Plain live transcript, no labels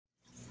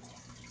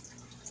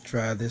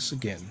try this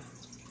again.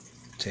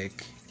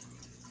 Take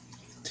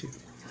two.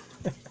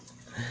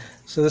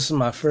 So this is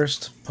my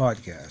first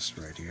podcast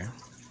right here.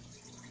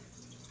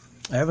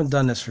 I haven't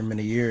done this for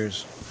many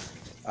years.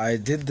 I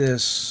did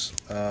this,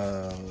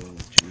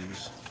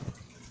 geez.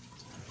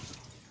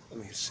 Let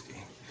me see.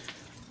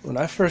 When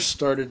I first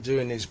started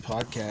doing these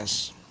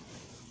podcasts,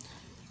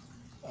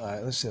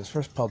 let's see, it was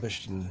first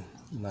published in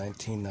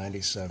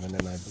 1997,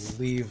 and I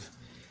believe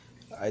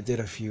I did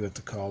a few at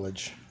the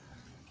college.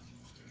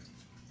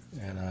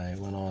 And I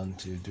went on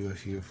to do a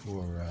few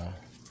for a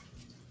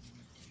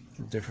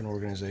different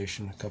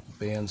organization, a couple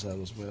bands I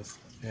was with.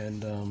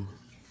 And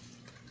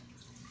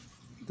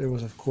there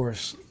was, of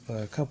course,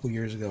 a couple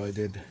years ago I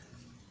did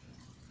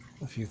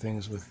a few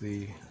things with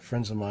the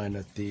friends of mine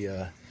at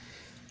the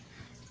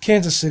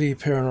Kansas City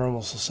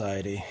Paranormal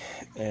Society.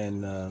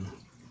 And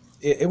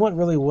it went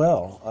really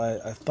well.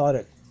 I thought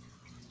it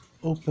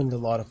opened a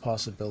lot of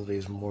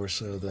possibilities more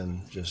so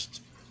than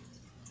just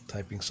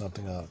typing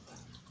something up.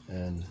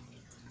 And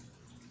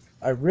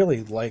I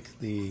really like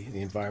the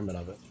environment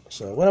of it.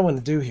 So what I want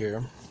to do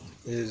here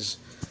is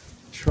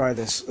try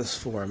this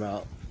forum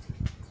out.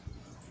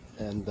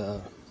 And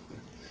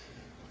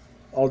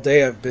all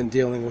day I've been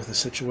dealing with a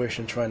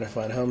situation trying to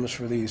find homes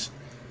for these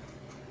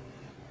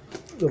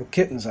little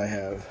kittens I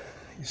have.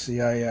 You see,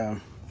 I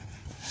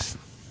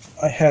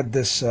had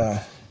this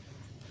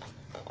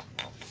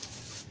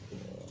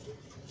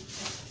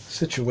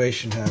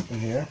situation happen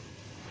here.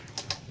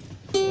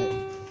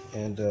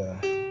 And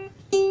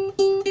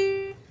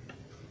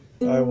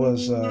I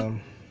was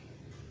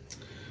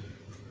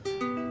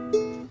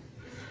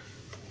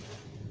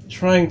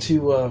trying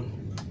to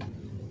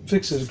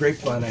fix this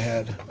grapevine I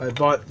had. I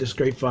bought this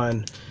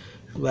grapevine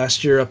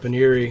last year up in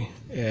Erie,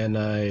 and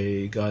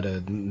I got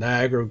a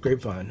Niagara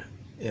grapevine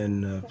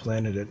and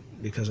planted it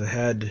because I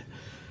had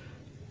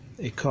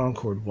a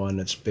Concord one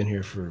that's been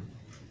here for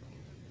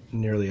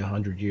nearly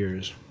 100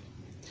 years.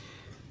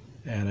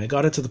 And I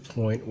got it to the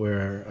point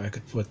where I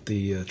could put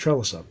the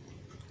trellis up.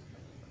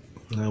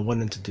 And I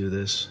went in to do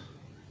this,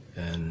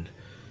 and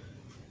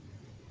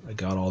I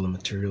got all the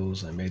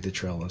materials, I made the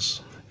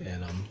trellis,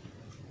 and I'm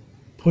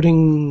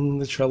putting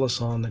the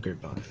trellis on the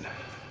grapevine.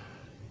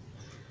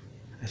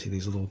 I see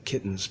these little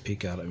kittens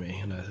peek out at me,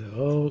 and I said,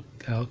 oh,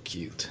 how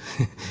cute.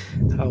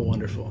 How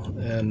wonderful.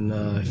 And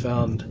I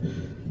found,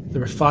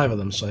 there were 5 of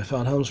them, so I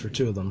found homes for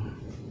 2 of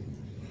them.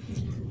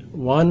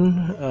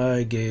 One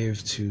I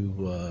gave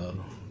to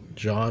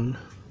John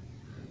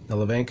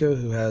Nelevenko,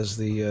 who has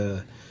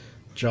the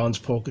John's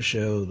Polka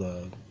Show,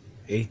 the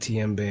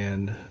ATM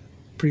band,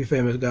 pretty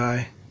famous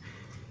guy.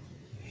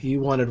 He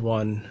wanted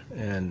one,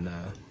 and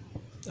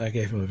I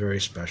gave him a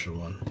very special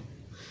one.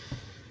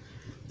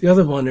 The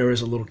other one, there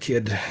was a little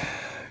kid a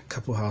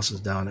couple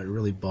houses down that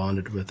really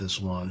bonded with this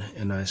one,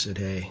 and I said,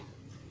 hey,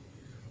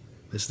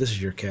 this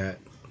is your cat.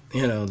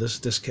 You know,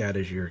 this cat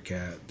is your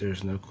cat.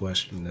 There's no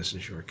question this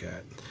is your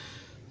cat.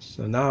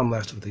 So now I'm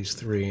left with these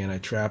 3, and I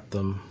trapped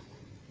them,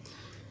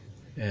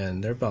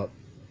 and they're about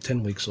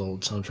 10 weeks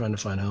old, so I'm trying to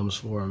find homes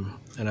for them.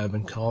 And I've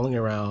been calling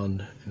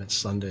around, and it's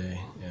Sunday,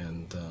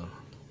 and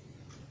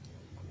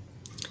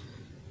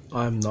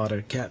I'm not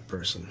a cat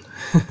person.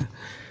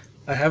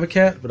 I have a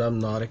cat, but I'm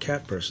not a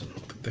cat person.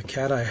 The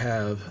cat I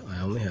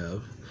only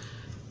have,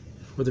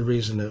 for the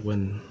reason that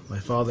when my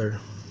father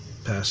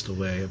passed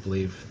away, I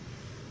believe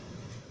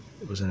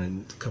it was a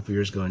couple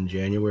years ago in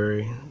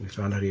January, we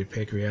found out he had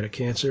pancreatic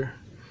cancer,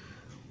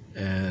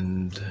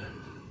 and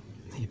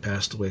he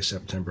passed away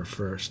September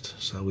 1st.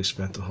 So we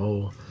spent the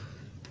whole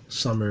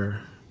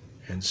summer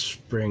and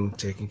spring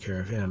taking care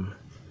of him.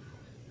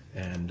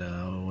 And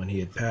when he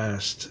had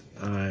passed,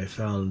 I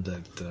found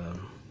that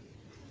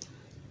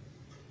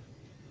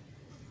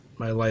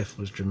my life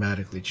was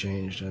dramatically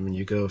changed. I mean,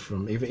 you go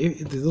from even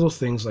the little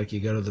things like you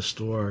go to the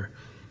store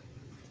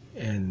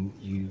and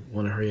you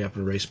want to hurry up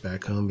and race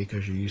back home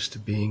because you're used to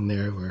being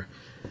there where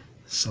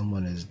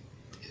someone is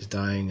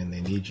dying and they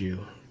need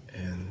you,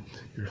 and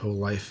your whole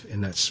life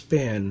in that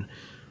span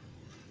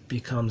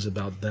becomes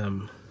about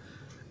them.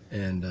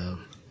 And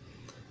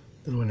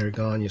then when they're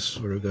gone, you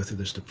sort of go through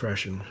this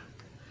depression,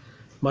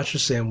 much the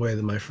same way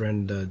that my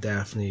friend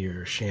Daphne,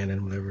 or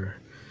Shannon, whatever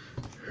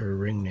her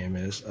ring name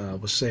is,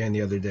 was saying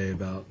the other day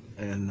about.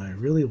 And I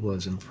really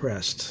was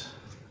impressed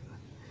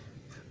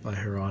by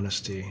her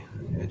honesty,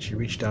 and she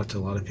reached out to a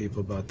lot of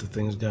people about the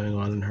things going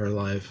on in her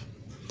life,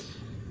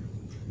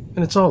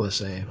 and it's all the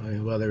same. I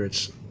mean, whether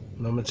it's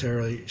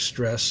momentary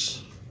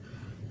stress,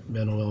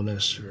 mental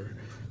illness, or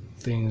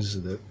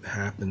things that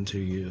happen to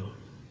you,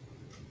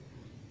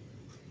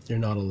 you're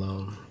not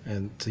alone.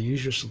 And to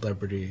use your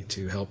celebrity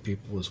to help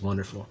people is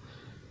wonderful,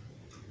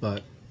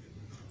 but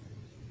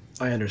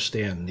I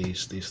understand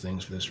these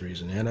things for this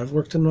reason, and I've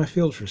worked in my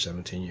field for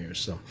 17 years.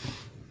 So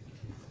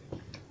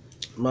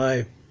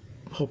my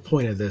whole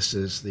point of this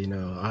is, you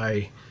know,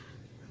 I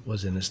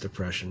was in this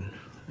depression,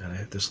 and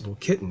this little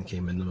kitten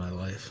came into my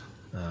life.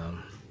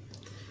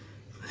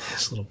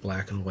 This little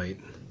black and white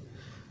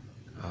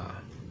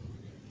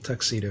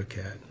tuxedo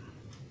cat,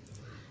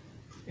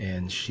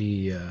 and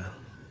she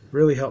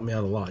really helped me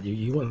out a lot.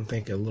 You wouldn't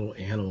think a little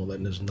animal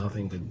that does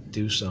nothing could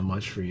do so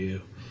much for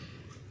you.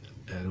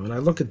 And when I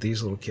look at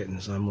these little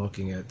kittens, I'm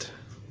looking at,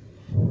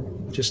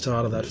 just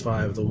out of that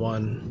 5, the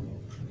one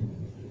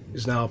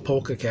is now a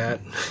polka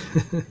cat.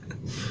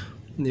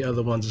 And the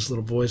other one's this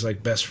little boy's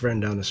like best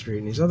friend down the street.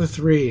 And these other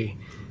 3,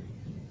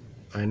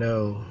 I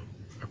know,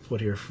 are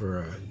put here for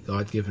a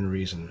God-given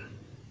reason.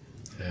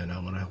 And I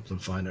want to help them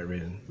find that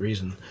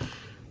reason.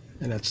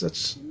 And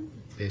that's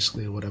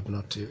basically what I've been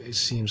up to. It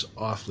seems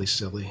awfully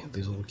silly,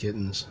 these little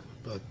kittens,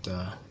 but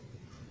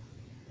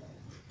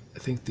I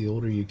think the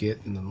older you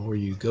get and the more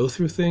you go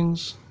through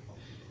things,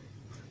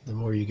 the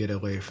more you get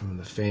away from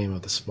the fame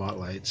of the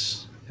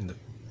spotlights and the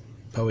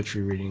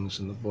poetry readings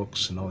and the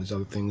books and all these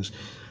other things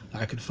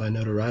I could find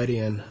notoriety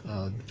in,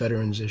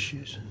 veterans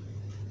issues.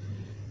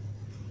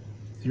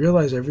 You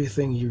realize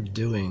everything you're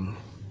doing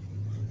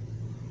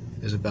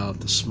is about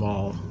the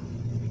small,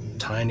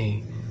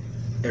 tiny,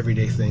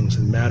 everyday things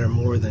that matter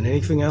more than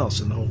anything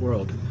else in the whole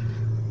world.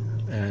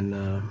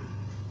 And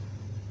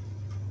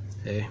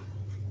hey,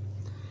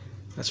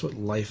 that's what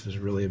life is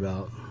really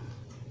about.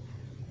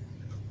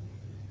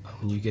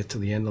 When you get to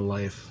the end of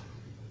life,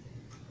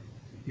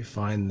 you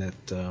find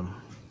that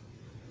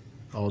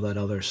all that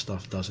other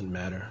stuff doesn't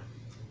matter.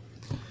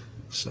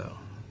 So,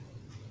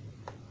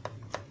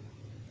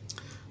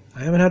 I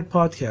haven't had a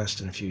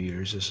podcast in a few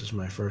years. This is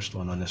my first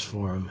one on this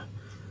forum.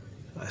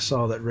 I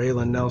saw that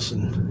Raylan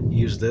Nelson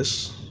used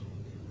this.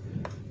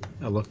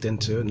 I looked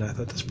into it and I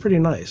thought that's pretty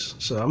nice.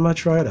 So I'm going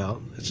to try it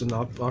out. It's an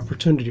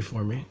opportunity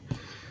for me.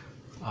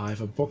 I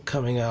have a book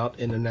coming out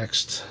in the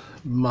next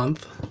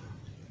month.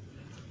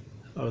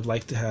 I would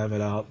like to have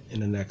it out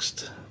in the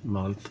next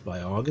month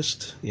by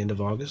August, the end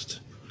of August.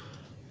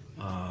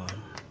 The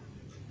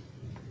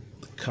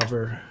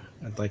cover,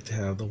 I'd like to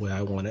have the way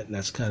I want it, and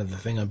that's kind of the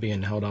thing I'm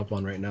being held up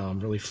on right now.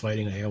 I'm really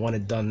fighting. I want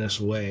it done this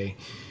way.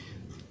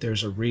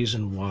 There's a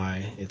reason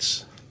why.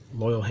 It's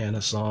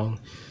Loyalhanna song.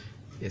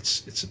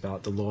 It's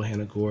about the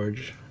Loyalhanna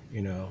Gorge.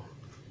 You know,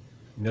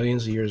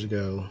 millions of years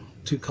ago,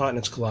 2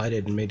 continents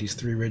collided and made these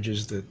 3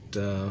 ridges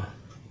that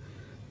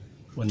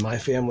when my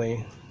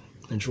family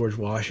and George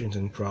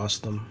Washington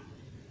crossed them,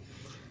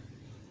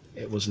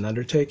 it was an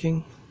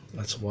undertaking.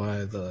 That's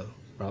why the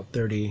Route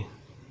 30,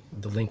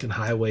 the Lincoln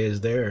Highway,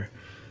 is there.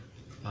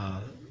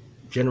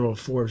 General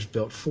Forbes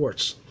built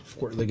forts,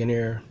 Fort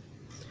Ligonier,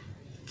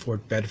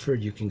 Fort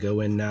Bedford. You can go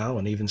in now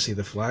and even see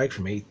the flag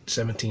from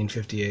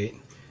 1758.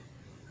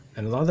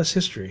 And a lot of that's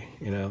history,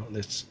 you know.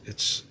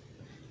 It's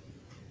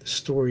the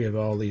story of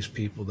all these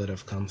people that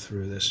have come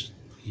through this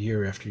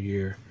year after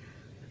year.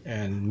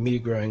 And me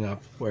growing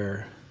up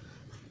where,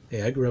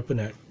 hey, I grew up in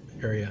that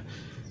area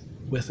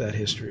with that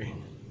history.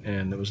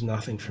 And there was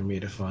nothing for me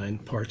to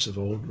find parts of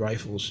old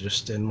rifles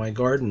just in my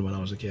garden when I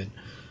was a kid.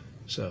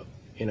 So,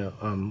 you know,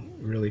 I'm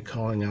really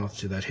calling out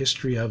to that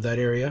history of that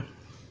area.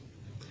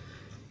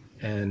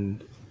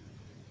 And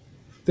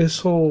this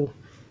whole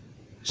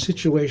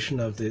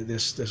situation of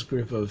this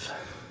group of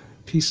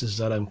pieces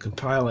that I'm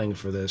compiling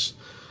for this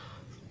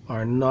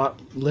are not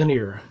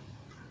linear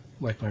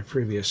like my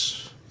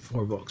previous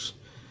 4 books.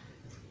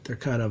 They're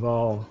kind of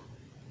all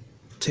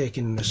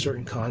taken into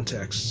certain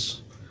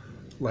contexts,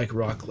 like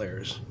rock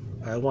layers.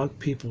 I want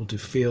people to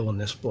feel in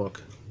this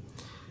book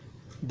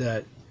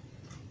that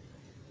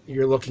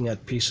you're looking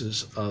at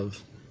pieces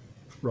of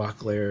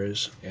rock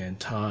layers and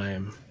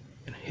time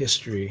and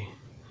history,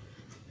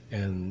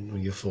 and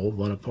when you fold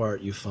one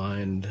apart you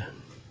find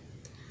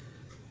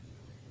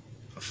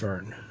a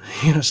fern,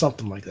 you know,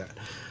 something like that.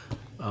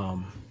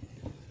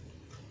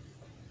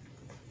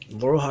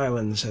 Laurel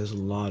Highlands has a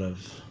lot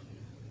of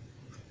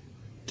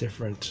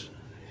different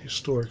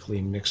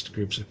historically mixed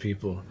groups of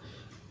people,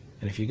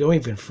 and if you go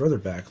even further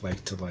back,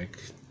 like the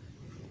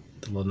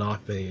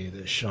Lenape,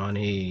 the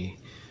Shawnee,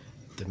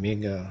 the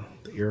Mi'kmaq,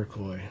 the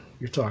Iroquois,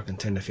 you're talking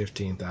 10 to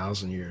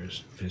 15,000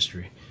 years of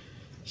history.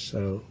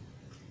 So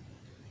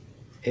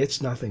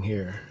it's nothing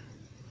here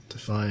to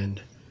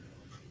find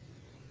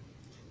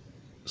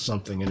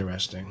something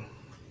interesting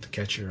to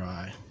catch your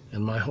eye.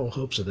 And my whole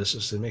hopes of this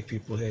is to make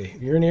people, hey,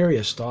 if you're in an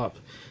area, stop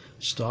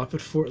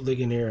at Fort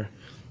Ligonier,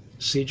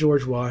 see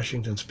George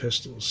Washington's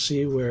pistols,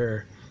 see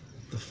where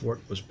the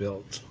fort was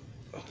built,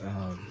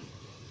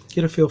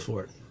 get a feel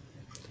for it.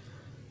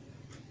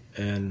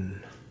 And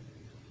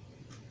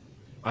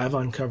I've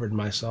uncovered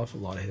myself a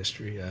lot of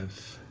history.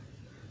 I've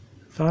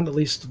found at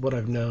least what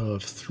I've known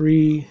of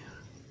 3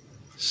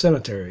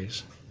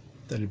 cemeteries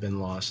that had been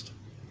lost.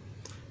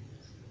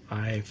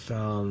 I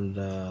found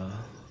a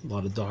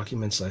lot of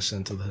documents I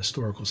sent to the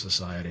Historical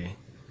Society,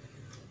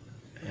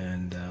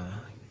 and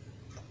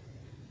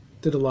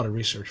did a lot of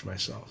research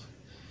myself.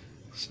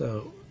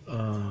 So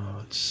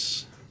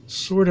it's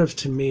sort of,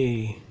 to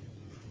me,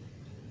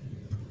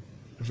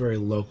 a very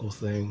local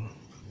thing,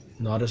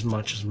 not as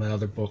much as my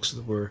other books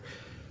that were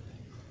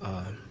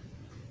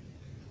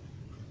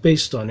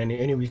based on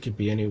we could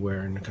be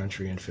anywhere in the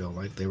country and feel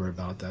like they were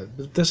about that.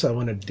 But this, I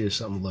wanted to do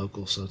something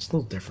local, so it's a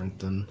little different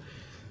than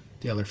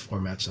the other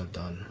formats I've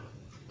done.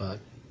 But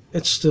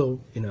it's still,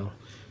 you know,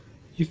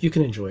 you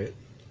can enjoy it.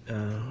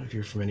 if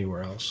you're from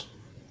anywhere else.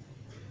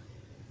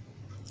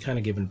 Kind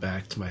of giving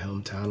back to my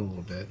hometown a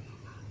little bit.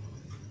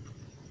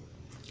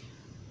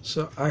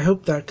 So I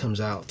hope that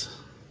comes out.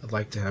 I'd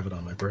like to have it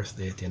on my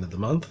birthday at the end of the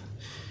month.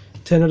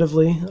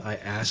 Tentatively, I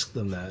asked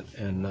them that,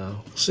 and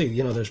we'll see.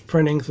 You know, there's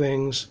printing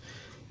things,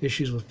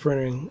 issues with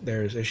printing,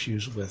 there's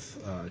issues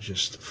with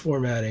just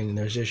formatting,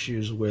 there's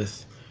issues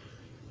with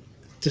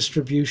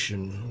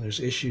distribution, there's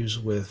issues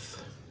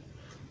with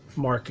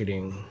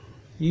marketing,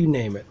 you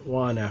name it,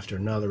 one after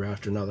another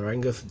after another. I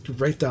can go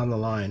right down the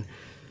line,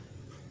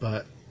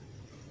 but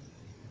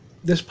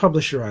this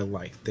publisher I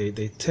like. They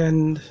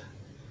tend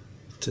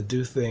to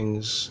do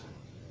things,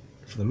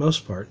 for the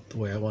most part, the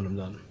way I want them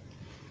done.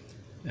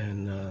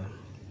 And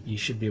you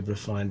should be able to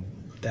find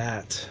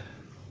that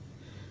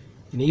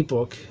in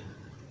ebook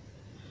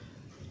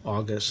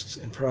August,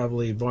 and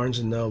probably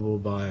Barnes & Noble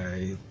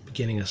by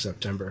beginning of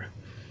September.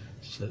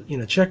 So, you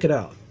know, check it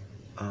out.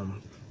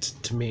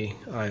 To me,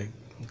 I'm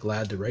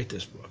glad to write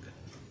this book.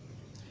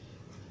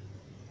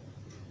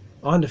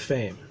 On to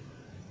fame.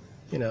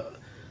 You know,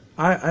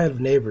 I had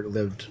a neighbor that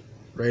lived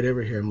right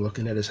over here. I'm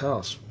looking at his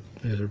house.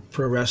 He's a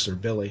pro wrestler,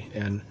 Billy,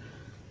 and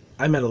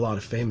I met a lot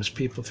of famous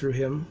people through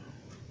him.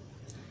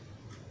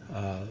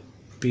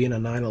 Being a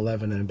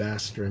 9/11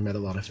 ambassador, I met a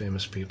lot of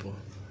famous people.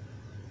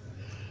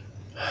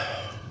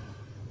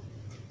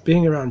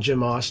 Being around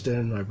Jim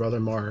Austin, my brother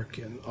Mark,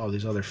 and all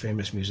these other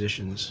famous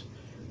musicians,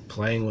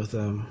 playing with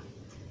them,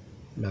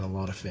 met a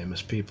lot of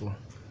famous people.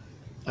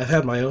 I've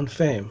had my own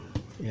fame.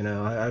 You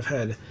know, I've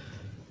had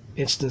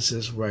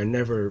instances where I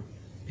never,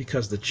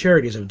 because the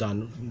charities have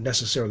done,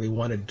 necessarily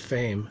wanted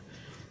fame.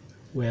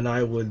 When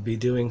I would be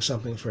doing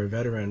something for a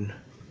veteran,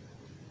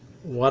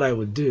 what I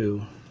would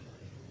do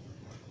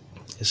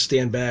is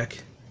stand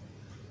back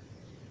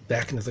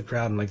into the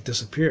crowd and like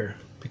disappear,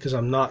 because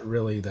I'm not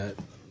really that,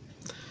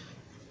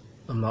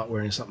 I'm not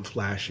wearing something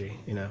flashy,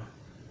 you know.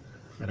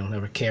 I don't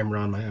have a camera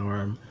on my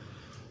arm,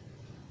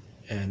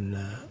 and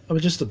I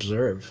would just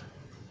observe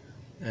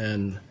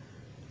and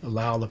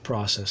allow the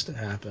process to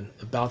happen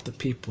about the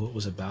people it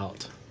was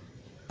about.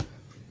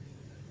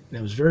 And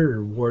it was very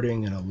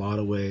rewarding in a lot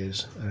of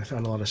ways, and I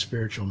found a lot of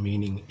spiritual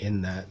meaning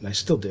in that, and I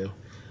still do.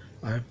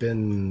 I've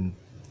been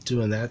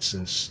doing that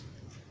since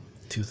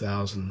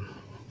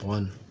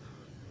 2001.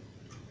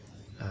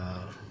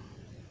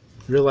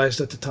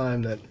 Realized at the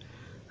time that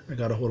I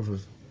got a hold of a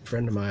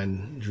friend of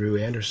mine, Drew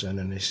Anderson,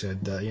 and he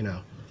said, you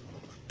know,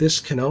 this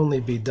can only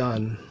be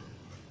done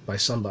by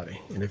somebody,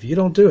 and if you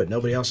don't do it,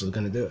 nobody else is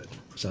going to do it.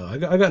 So I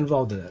got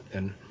involved in it,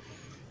 and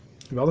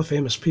of all the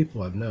famous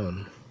people I've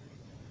known,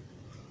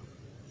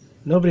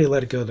 nobody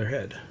let it go to their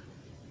head.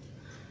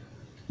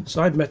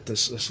 So I'd met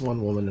this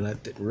one woman, and I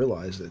didn't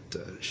realize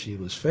that she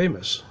was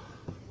famous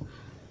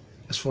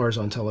as far as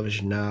on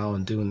television now,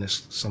 and doing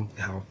this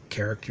somehow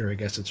character, I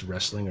guess it's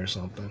wrestling or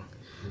something.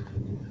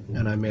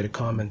 And I made a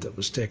comment that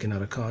was taken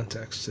out of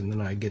context, and then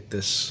I get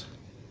this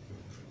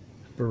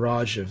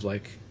barrage of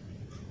like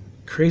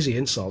crazy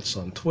insults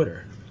on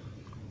Twitter.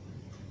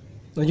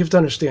 Now you have to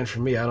understand, for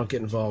me, I don't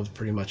get involved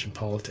pretty much in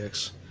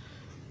politics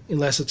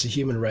unless it's a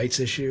human rights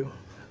issue.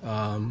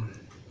 I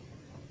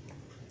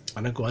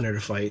don't go in there to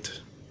fight.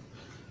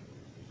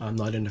 I'm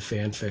not into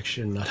fan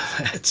fiction, none of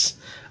that.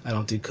 I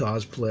don't do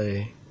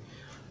cosplay.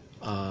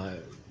 I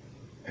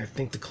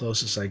think the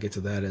closest I get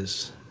to that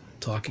is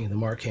talking to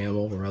Mark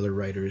Hamill or other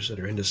writers that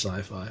are into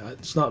sci-fi.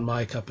 It's not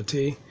my cup of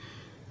tea,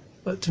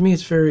 but to me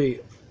it's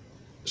very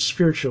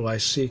spiritual. I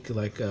seek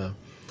like the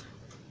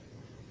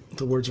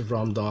words of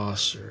Ram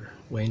Dass or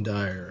Wayne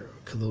Dyer, or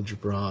Khalil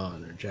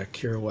Gibran, or Jack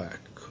Kerouac,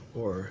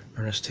 or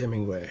Ernest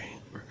Hemingway,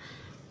 or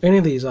any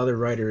of these other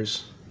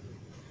writers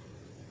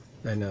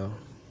I know.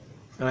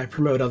 And I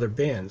promote other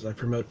bands. I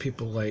promote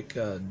people like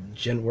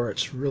Jen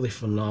Wertz, really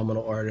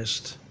phenomenal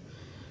artist.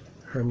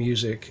 Her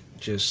music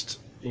just,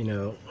 you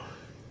know,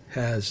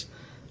 has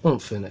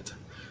oomph in it.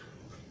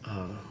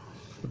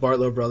 The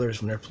Bartlow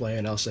Brothers, when they're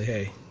playing, I'll say,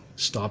 hey,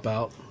 stop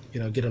out, you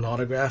know, get an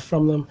autograph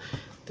from them.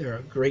 They're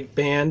a great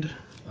band.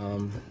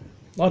 A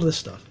lot of this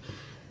stuff.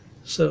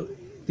 So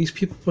these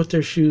people put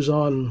their shoes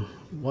on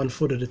one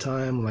foot at a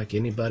time like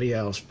anybody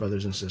else,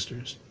 brothers and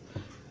sisters.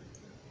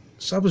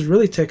 So I was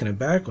really taken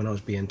aback when I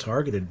was being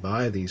targeted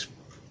by these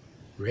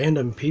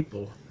random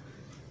people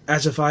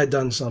as if I'd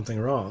done something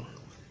wrong.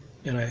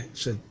 And I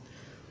said,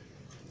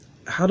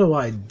 how do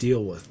I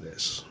deal with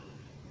this?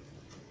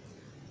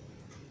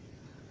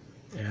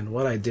 And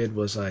what I did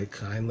was I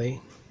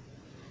kindly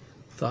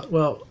thought,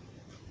 well,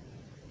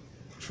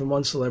 from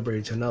one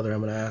celebrity to another, I'm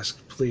going to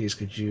ask, please,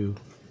 could you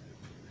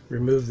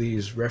remove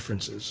these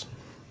references?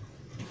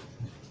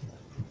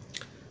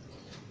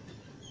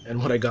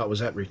 And what I got was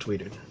that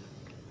retweeted.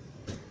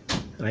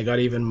 And I got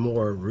even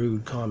more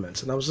rude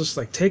comments. And I was just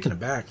like taken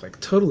aback, like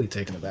totally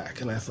taken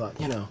aback. And I thought,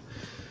 you know,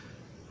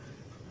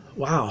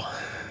 wow.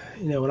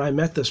 You know, when I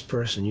met this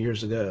person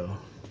years ago,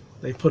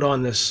 they put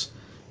on this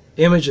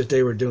image that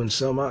they were doing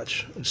so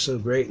much and so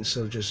great and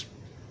so just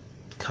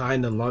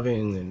kind and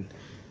loving and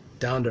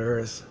down to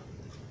earth.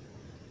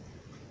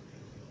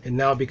 And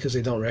now because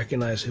they don't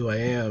recognize who I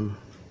am,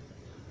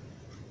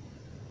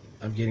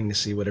 I'm getting to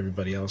see what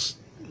everybody else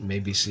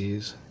maybe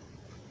sees.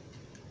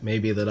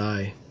 Maybe that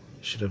I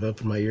should have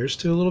opened my ears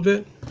to a little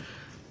bit.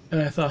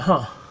 And I thought,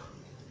 huh.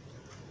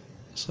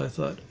 So I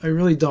thought, I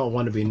really don't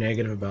want to be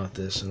negative about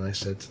this. And I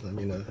said to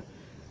them,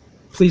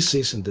 please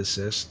cease and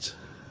desist.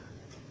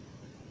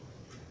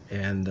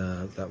 And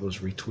that was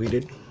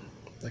retweeted.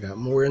 I got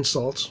more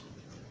insults.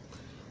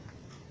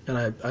 And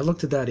I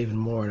looked at that even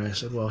more, and I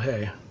said, well,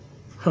 hey,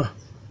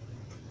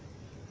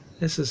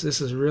 this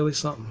is really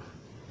something.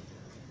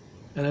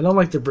 And I don't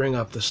like to bring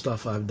up the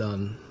stuff I've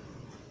done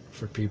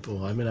for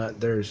people. I mean,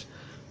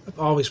 I've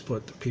always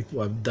put the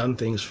people I've done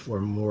things for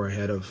more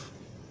ahead of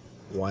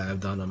why I've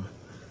done them.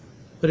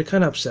 But it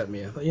kind of upset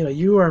me. I thought,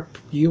 you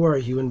are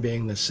a human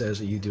being that says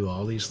that you do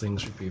all these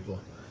things for people,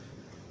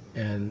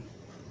 and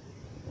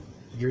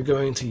you're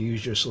going to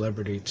use your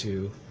celebrity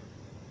to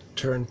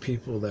turn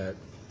people that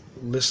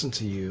listen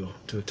to you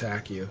to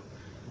attack you.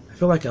 I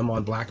feel like I'm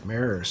on Black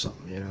Mirror or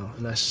something,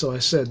 And so I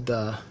said,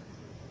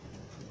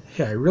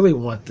 hey, I really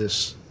want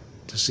this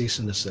to cease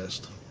and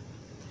desist.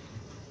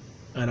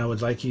 And I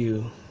would like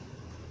you,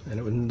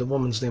 and the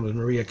woman's name was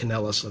Maria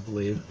Canellis, I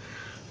believe.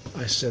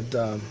 I said,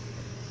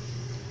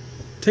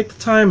 take the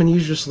time and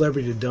use your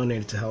celebrity to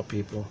donate to help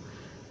people.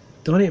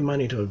 Donate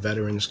money to a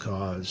veterans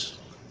cause,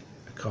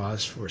 a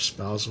cause for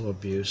spousal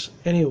abuse,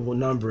 any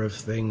number of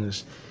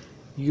things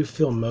you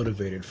feel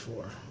motivated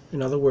for.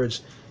 In other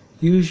words,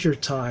 use your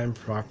time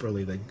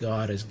properly that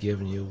God has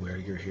given you where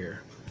you're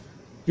here.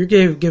 You're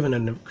given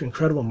an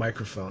incredible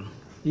microphone,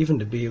 even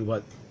to be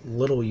what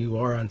little you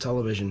are on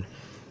television,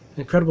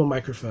 an incredible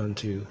microphone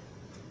to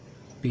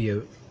be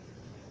an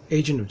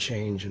agent of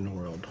change in the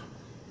world.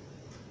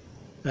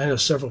 I know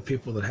several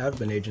people that have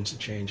been agents of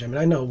change. I mean,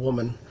 I know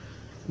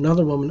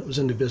another woman that was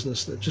in the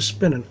business that just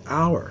spent an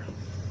hour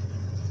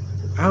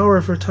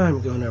of her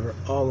time going over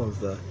all of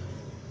the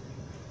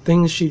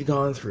things she'd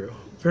gone through,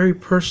 very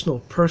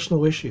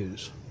personal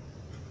issues,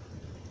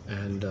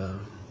 and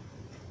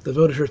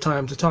devoted her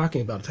time to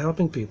talking about it, to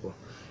helping people.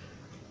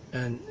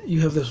 And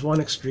you have this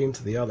one extreme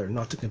to the other,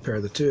 not to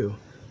compare the two,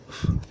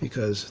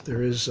 because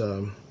there is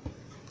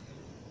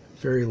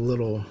very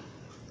little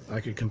I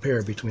could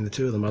compare between the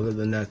two of them, other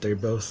than that they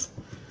both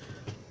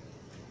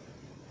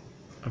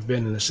have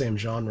been in the same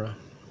genre.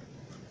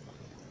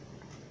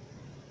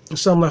 And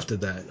so I'm left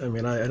at that. I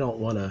mean, I don't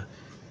want to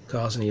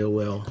cause any ill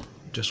will,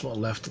 just want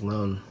left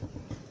alone.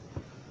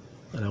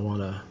 And I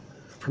want to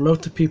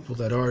promote the people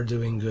that are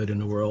doing good in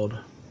the world,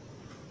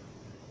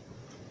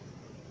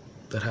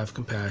 that have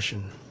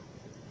compassion,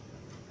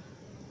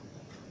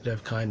 that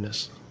have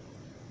kindness.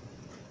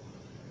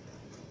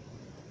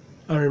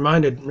 I'm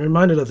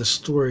reminded of the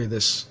story,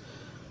 this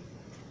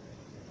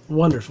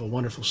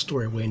wonderful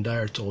story Wayne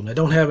Dyer told. And I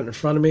don't have it in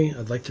front of me.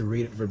 I'd like to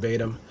read it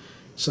verbatim,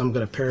 so I'm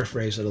going to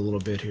paraphrase it a little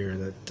bit here.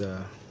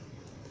 That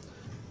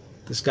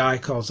this guy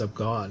calls up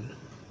God,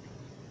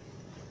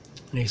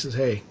 and he says,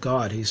 "Hey,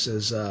 God," he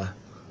says,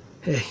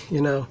 "Hey,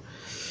 I'm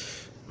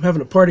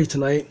having a party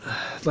tonight.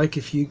 I'd like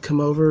if you come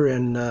over,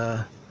 and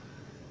I'm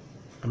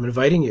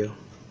inviting you."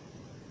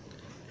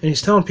 And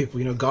he's telling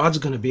people, God's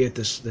going to be at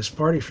this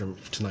party from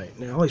tonight.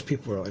 And all these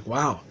people are like,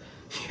 "Wow,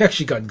 you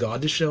actually got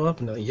God to show up?"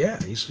 And they're like,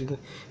 "Yeah, he's going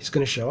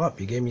to show up.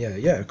 He gave me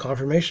a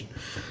confirmation."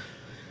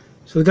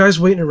 So the guy's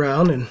waiting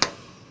around, and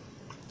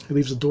he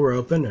leaves the door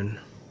open, and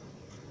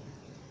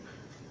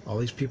all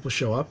these people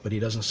show up, but he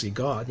doesn't see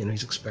God.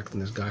 He's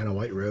expecting this guy in a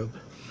white robe.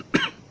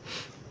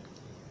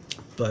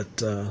 But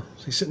so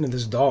he's sitting in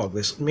this dog,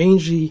 this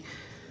mangy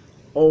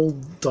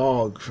old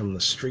dog from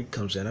the street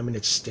comes in. I mean,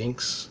 it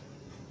stinks.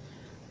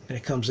 And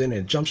it comes in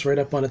and it jumps right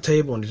up on the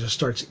table and it just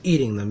starts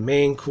eating the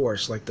main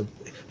course. And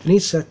he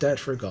set that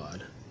for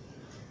God.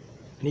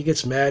 And he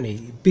gets mad and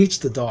he beats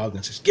the dog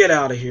and says, "Get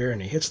out of here."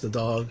 And he hits the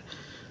dog,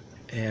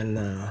 and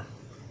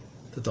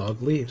the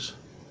dog leaves.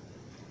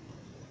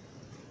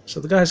 So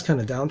the guy's kind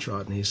of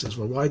downtrodden. He says,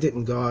 "Well, why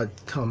didn't God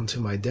come to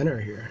my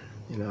dinner here?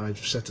 I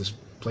set this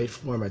plate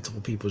for him. I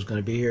told people he was going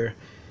to be here.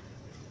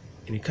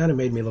 And he kind of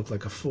made me look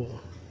like a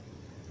fool."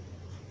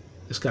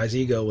 This guy's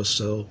ego was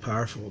so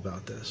powerful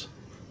about this.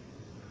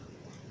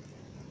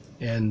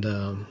 And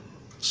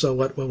so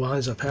what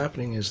winds up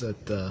happening is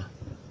that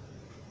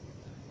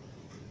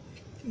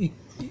he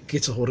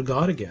gets a hold of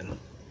God again.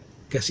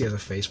 I guess he has a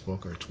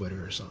Facebook or a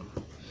Twitter or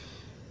something.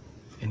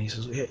 And he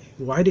says, "Hey,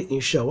 why didn't you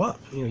show up?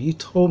 You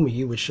told me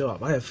you would show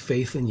up. I have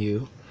faith in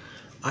you.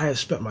 I have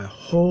spent my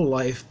whole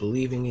life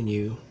believing in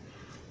you.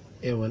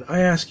 And when I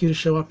asked you to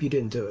show up, you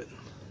didn't do it."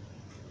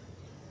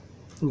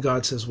 And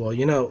God says, "Well,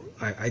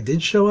 I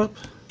did show up.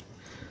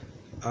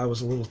 I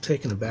was a little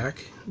taken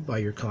aback by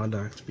your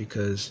conduct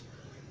because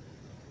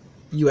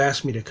you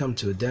asked me to come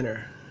to a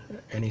dinner."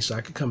 And he said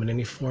I could come in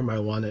any form I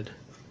wanted.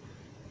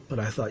 But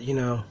I thought,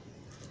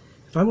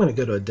 if I'm going to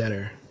go to a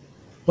dinner,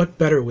 what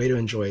better way to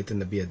enjoy it than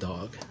to be a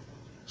dog?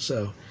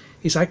 So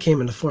he said, I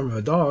came in the form of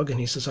a dog, and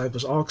he says, I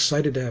was all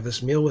excited to have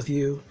this meal with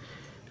you,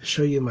 to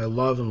show you my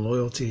love and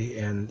loyalty,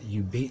 and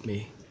you beat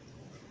me.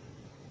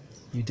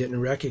 You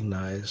didn't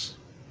recognize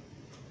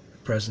the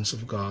presence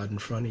of God in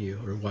front of you,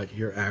 or what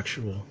your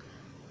actual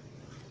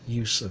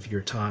use of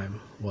your time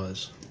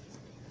was.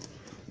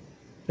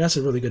 That's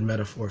a really good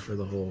metaphor for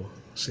the whole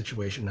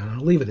situation, and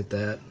I'll leave it at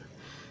that.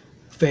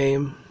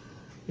 Fame,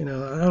 I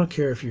don't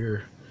care if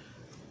you're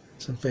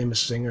some famous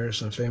singer,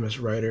 some famous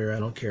writer. I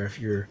don't care if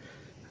you're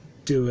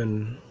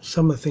doing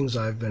some of the things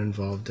I've been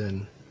involved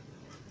in.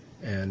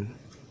 And,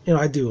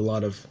 I do a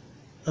lot of,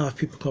 if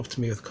people come up to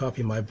me with a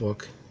copy of my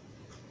book,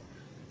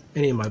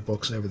 any of my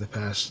books over the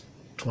past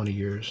 20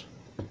 years.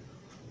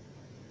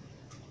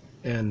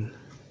 And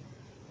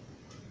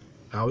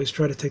I always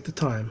try to take the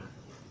time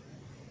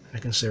and I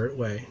consider it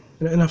way.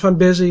 And if I'm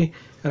busy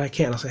and I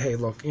can't, I'll say, hey,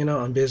 look,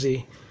 I'm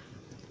busy.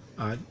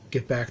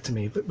 Get back to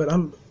me. But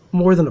I'm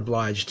more than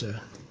obliged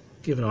to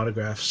give an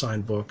autograph,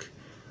 signed book,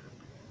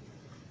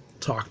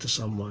 talk to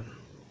someone.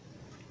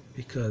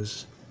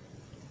 Because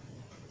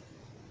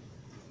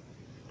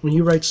when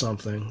you write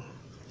something,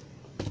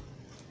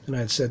 and I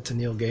had said to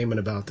Neil Gaiman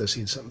about this,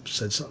 he'd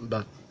said something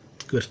about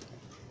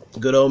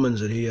good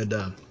omens, that he had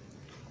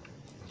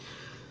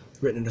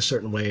written in a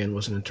certain way and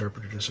wasn't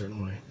interpreted a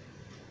certain way.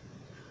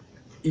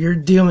 You're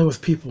dealing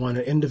with people on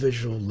an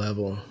individual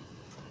level.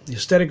 The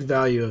aesthetic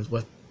value of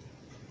what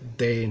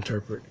they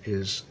interpret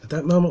is, at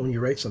that moment when you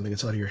write something,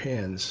 it's out of your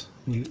hands.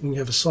 When you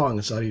have a song,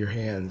 it's out of your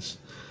hands.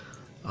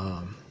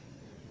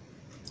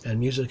 And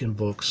music and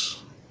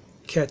books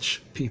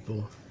catch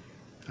people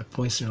at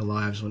points in their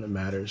lives when it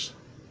matters.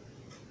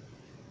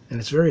 And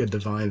it's very a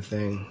divine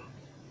thing.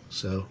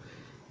 So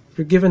if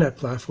you're given that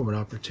platform and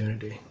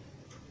opportunity,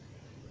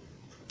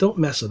 don't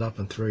mess it up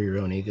and throw your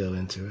own ego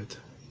into it.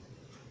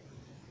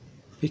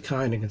 Be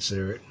kind and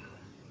considerate.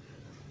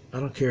 I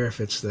don't care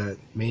if it's that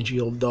mangy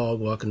old dog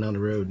walking down the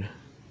road.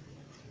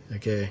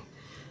 Okay?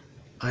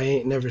 I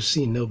ain't never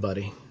seen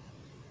nobody.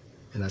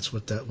 And that's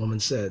what that woman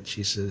said.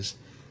 She says,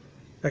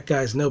 that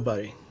guy's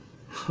nobody.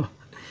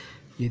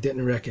 You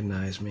didn't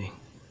recognize me.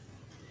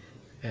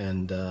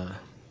 And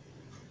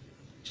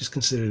just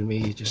considered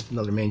me just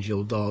another mangy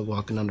old dog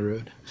walking down the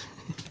road.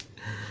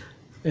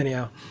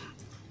 Anyhow,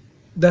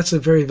 that's a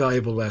very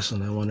valuable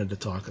lesson I wanted to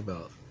talk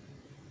about.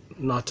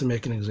 Not to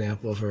make an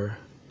example of her.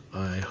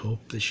 I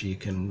hope that she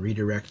can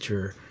redirect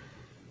her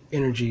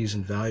energies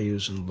and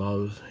values and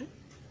love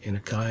in a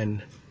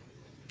kind,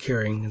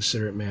 caring,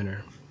 considerate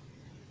manner.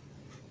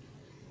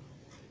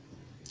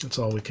 That's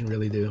all we can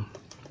really do.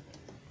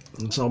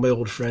 And it's all my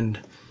old friend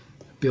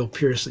Bill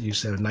Pierce that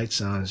used to have Night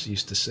Sounds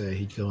used to say.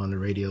 He'd go on the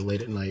radio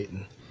late at night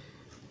and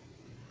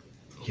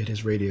he had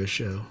his radio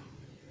show.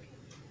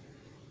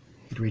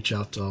 He'd reach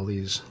out to all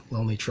these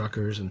lonely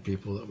truckers and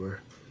people that were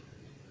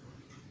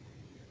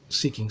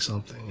seeking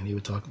something, and he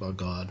would talk about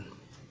God.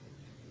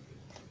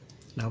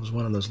 And I was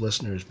one of those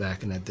listeners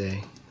back in that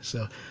day.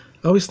 So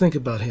I always think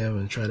about him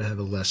and try to have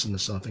a lesson to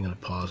something in a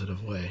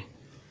positive way.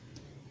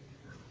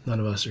 None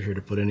of us are here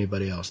to put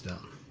anybody else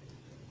down.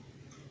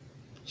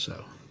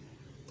 So,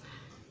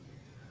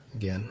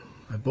 again,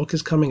 my book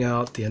is coming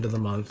out at the end of the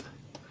month.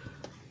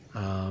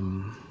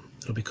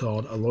 It'll be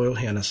called A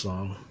Loyalhanna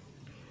Song,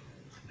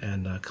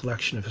 and a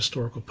collection of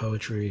historical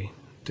poetry,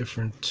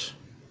 different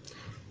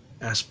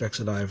aspects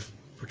that I've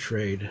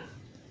portrayed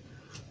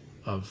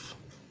of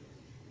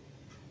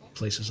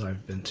places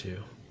I've been to.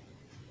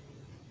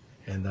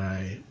 And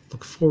I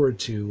look forward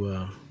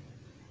to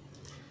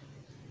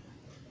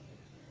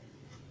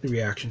the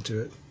reaction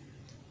to it.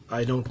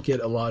 I don't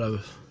get a lot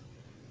of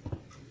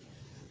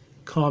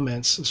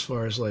comments as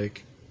far as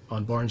like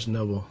on Barnes &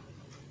 Noble.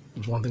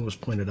 There's one thing was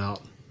pointed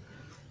out.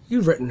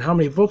 You've written how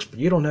many books, but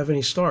you don't have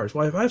any stars.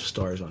 Why have I have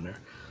stars on there?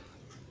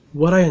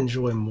 What I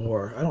enjoy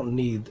more, I don't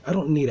need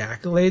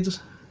accolades.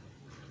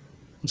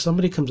 When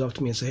somebody comes up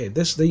to me and say,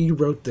 hey, you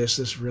wrote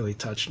this really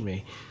touched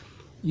me.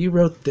 You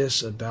wrote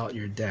this about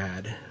your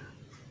dad,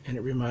 and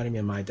it reminded me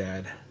of my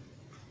dad.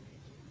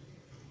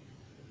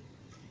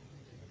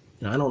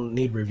 I don't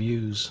need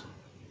reviews.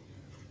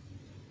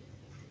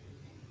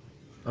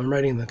 I'm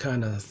writing the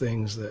kind of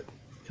things that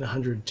in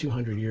 100,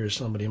 200 years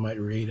somebody might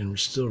read and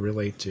still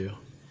relate to.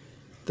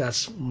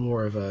 That's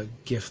more of a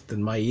gift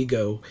than my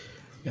ego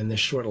and this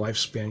short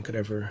lifespan could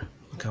ever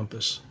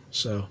encompass.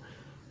 So,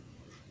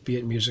 be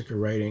it music or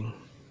writing,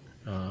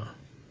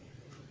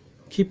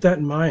 keep that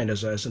in mind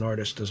as an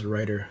artist, as a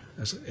writer,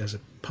 as a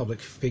public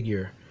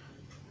figure,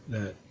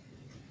 that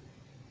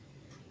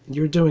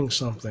you're doing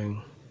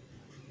something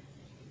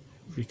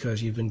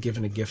because you've been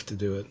given a gift to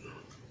do it,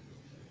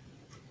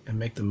 and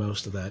make the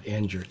most of that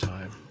and your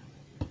time.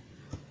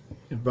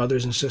 And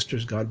brothers and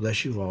sisters, God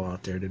bless you all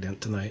out there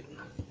tonight.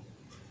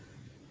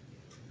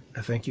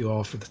 I thank you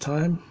all for the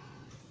time,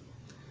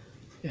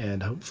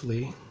 and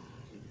hopefully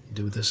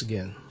do this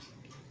again.